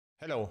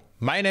Hello,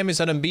 my name is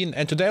Adam Bean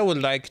and today I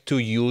would like to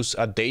use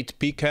a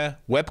DatePicker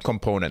web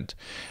component.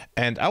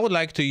 And I would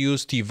like to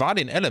use the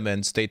Vaadin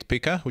Elements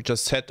DatePicker, which is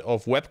a set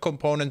of web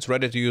components,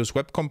 ready to use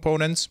web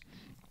components.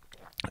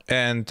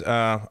 And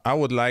I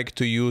would like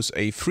to use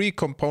a free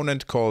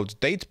component called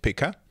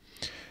DatePicker.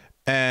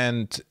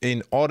 And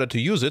in order to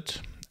use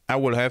it, I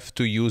will have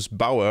to use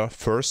Bower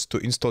first to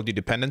install the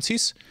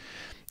dependencies.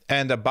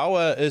 And a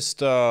Bower is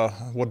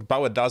what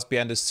Bower does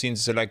behind the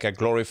scenes is like a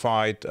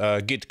glorified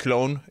Git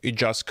clone. It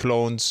just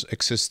clones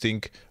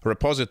existing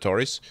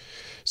repositories.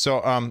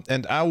 So,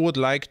 and I would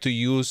like to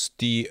use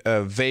the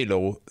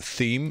Velo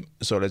theme.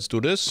 So let's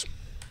do this.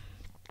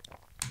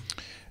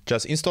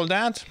 Just install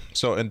that.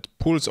 So it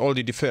pulls all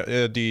the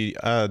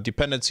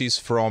dependencies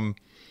from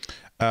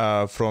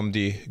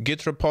the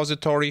Git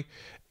repository.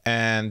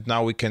 And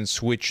now we can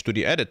switch to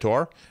the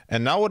editor.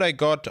 And now what I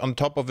got on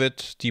top of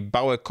it, the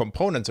Bower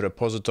Components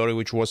repository,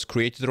 which was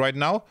created right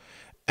now.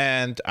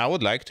 And I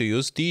would like to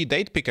use the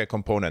DatePicker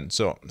component.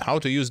 So how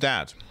to use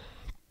that?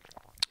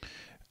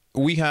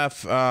 We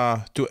have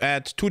to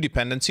add two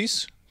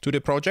dependencies to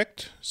the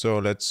project. So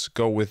let's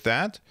go with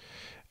that.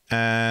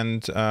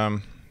 And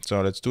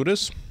so let's do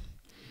this.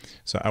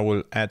 So I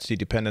will add the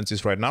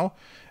dependencies right now.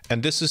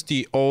 And this is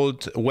the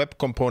old web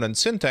component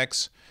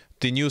syntax.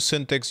 The new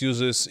syntax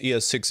uses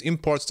ES6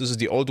 imports. This is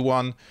the old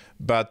one,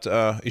 but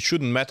it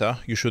shouldn't matter.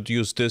 You should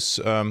use this.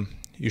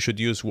 You should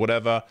use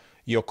whatever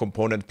your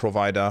component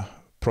provider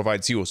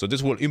provides you. So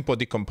this will import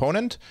the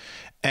component.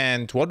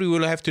 And what we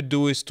will have to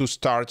do is to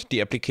start the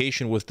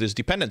application with these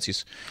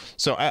dependencies.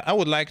 So I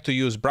would like to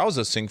use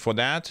browser sync for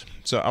that.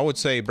 So I would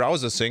say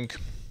browser sync,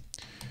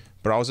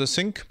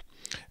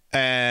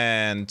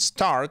 and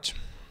start.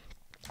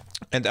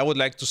 And I would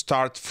like to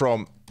start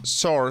from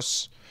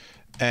source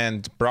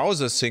and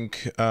browser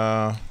sync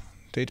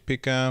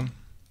DatePicker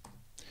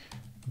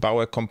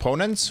Bower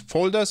Components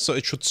folder. So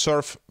it should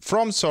serve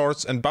from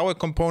source and Bower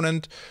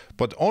Component,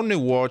 but only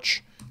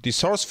watch the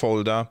source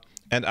folder.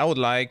 And I would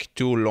like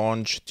to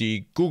launch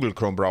the Google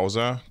Chrome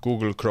browser.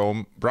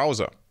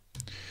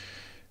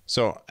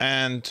 So,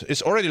 and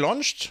it's already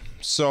launched.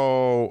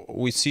 So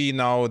we see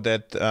now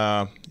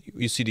that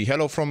you see the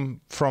hello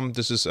from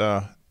this is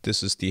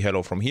the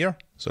hello from here.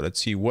 So let's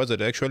see whether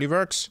it actually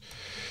works.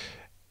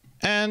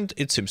 And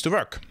it seems to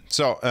work.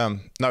 So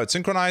now it's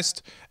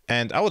synchronized,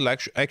 and I would like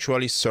to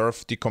actually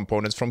serve the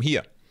components from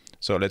here.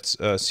 So let's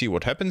see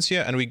what happens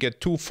here. And we get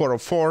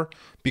 2404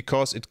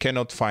 because it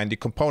cannot find the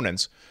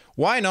components.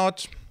 Why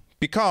not?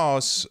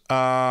 Because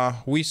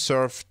we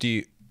serve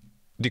the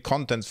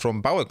contents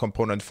from Bower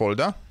Component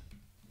folder.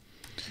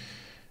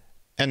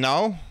 And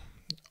now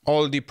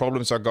all the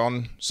problems are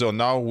gone. So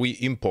now we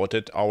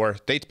imported our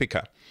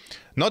DatePicker.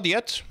 Not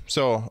yet.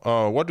 So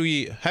what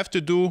we have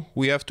to do,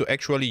 we have to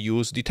actually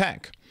use the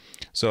tag.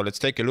 So let's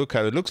take a look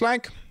how it looks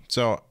like.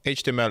 So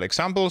HTML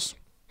examples.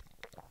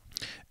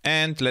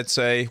 And let's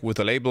say with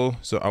a label.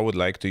 So I would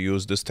like to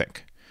use this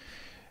tag.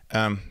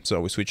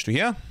 So we switch to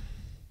here.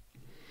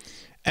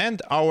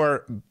 And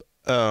our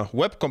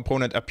web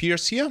component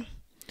appears here.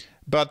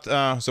 But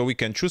so we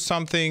can choose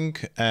something.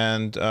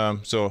 And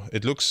so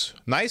it looks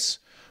nice.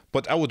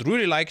 But I would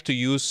really like to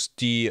use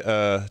the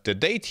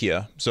date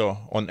here. So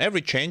on every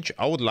change,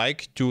 I would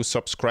like to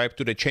subscribe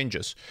to the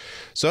changes.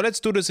 So let's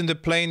do this in the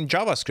plain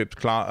JavaScript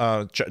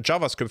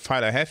JavaScript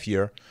file I have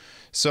here.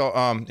 So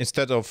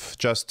instead of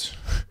just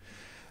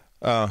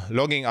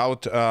logging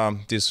out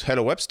this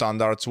Hello Web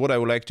standards, what I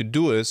would like to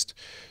do is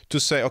to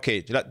say,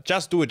 okay,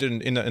 just do it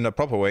in a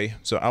proper way.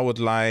 So I would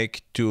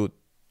like to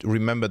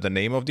remember the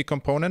name of the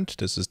component.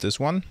 This is this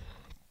one.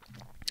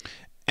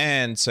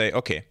 And say,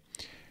 okay.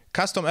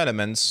 Custom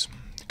elements,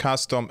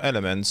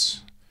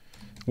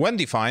 when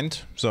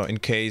defined, so in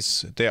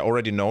case they are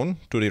already known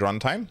to the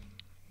runtime,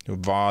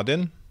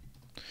 Vaadin,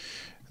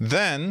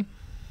 then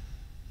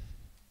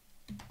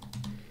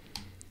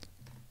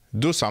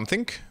do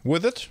something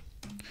with it.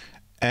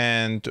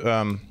 And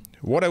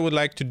what I would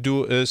like to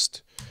do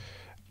is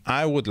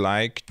I would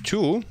like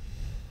to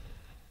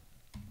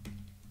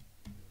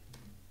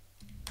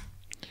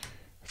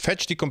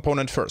fetch the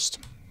component first.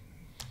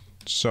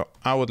 So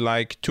I would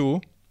like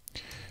to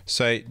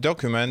say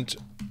document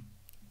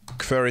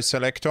query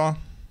selector,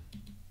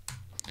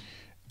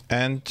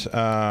 and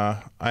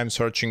I'm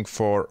searching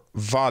for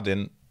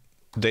Vaadin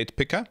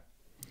DatePicker,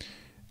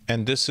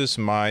 and this is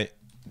my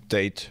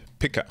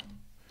DatePicker.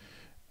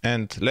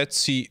 And let's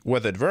see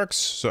whether it works.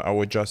 So I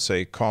would just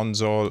say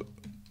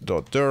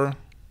console.dir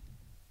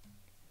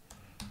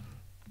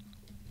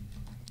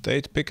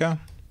DatePicker,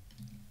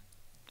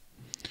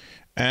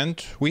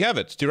 and we have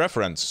it, the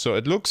reference. So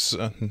it looks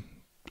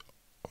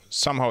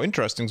somehow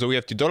interesting. So we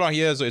have the dollar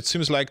here. So it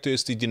seems like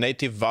this is the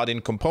native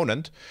Vaadin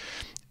component.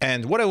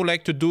 And what I would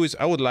like to do is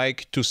I would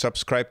like to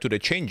subscribe to the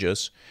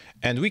changes,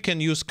 and we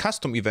can use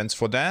custom events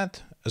for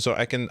that. So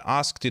I can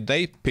ask the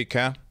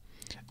DatePicker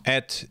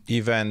at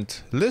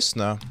event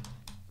listener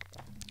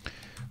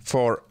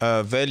for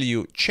a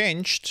value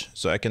changed.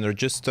 So I can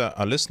register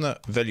a listener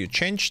value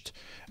changed,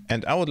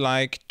 and I would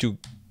like to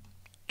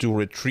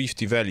retrieve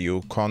the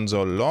value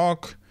console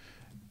log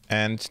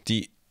and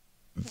the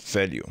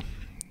value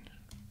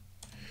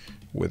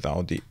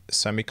without the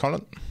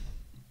semicolon.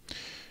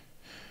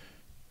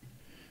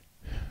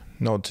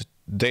 Not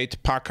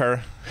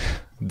DatePicker,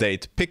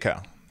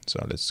 DatePicker.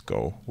 So let's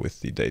go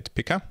with the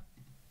DatePicker.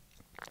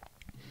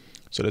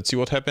 So let's see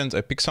what happens.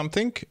 I pick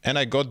something and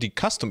I got the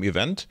custom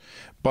event.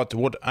 But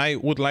what I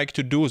would like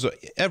to do is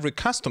every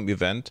custom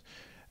event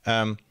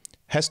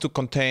has to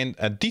contain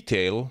a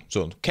detail,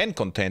 so can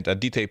contain a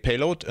detail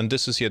payload, and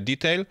this is here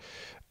detail.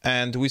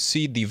 And we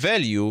see the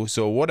value.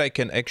 So what I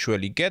can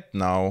actually get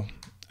now,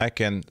 I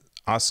can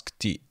ask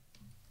the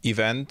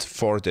event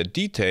for the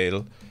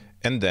detail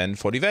and then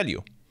for the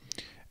value.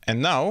 And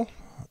now,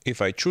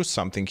 if I choose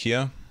something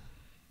here,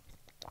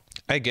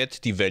 I get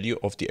the value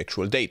of the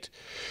actual date.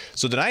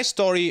 So the nice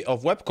story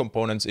of web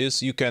components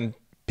is you can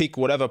pick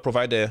whatever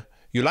provider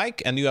you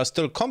like and you are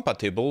still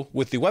compatible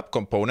with the web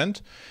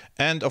component.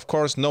 And of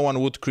course, no one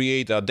would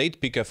create a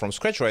date picker from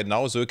scratch right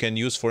now. So you can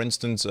use, for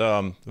instance,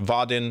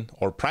 Vardin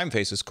or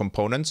Primefaces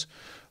components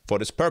for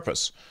this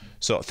purpose.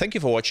 So thank you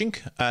for watching.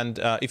 And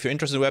if you're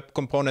interested in web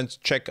components,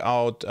 check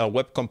out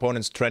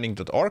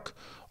webcomponentstraining.org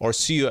or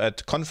see you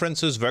at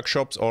conferences,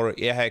 workshops, or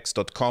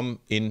airhacks.com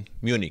in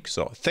Munich.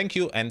 So thank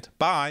you and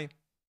bye.